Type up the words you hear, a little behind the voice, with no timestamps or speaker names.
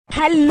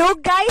Hello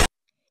guys,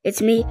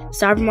 It's me,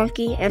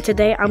 Cybermonkey, and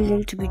today I'm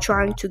going to be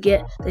trying to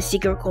get the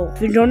secret code.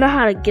 If you don't know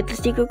how to get the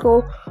secret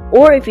code,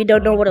 or if you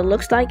don't know what it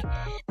looks like,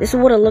 this is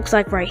what it looks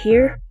like right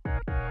here.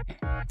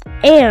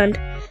 And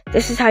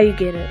this is how you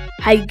get it.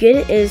 How you get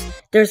it is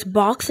there's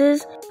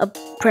boxes of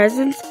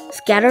presents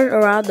scattered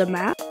around the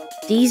map.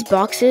 These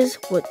boxes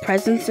with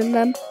presents in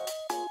them,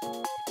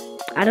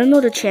 I don't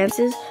know the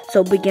chances,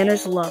 so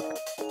beginner's luck.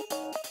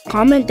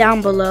 Comment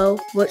down below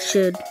what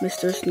should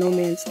Mr.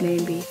 Snowman's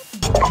name be.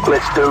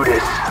 Let's do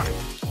this.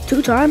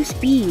 2 times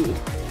speed.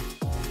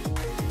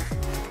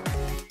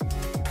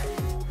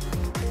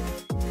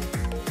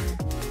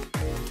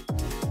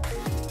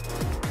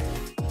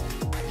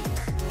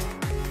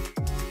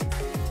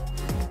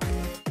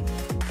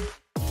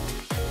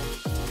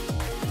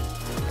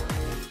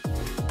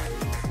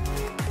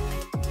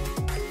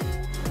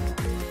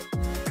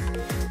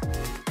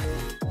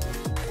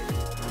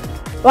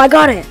 Oh, I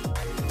got it.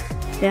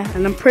 Yeah,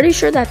 and I'm pretty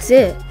sure that's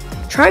it.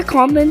 Try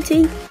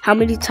commenting how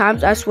many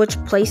times I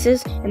switched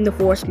places in the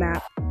forest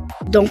map.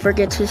 Don't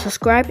forget to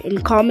subscribe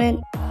and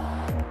comment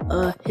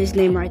his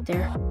name right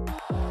there.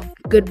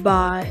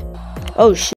 Goodbye. Oh shit.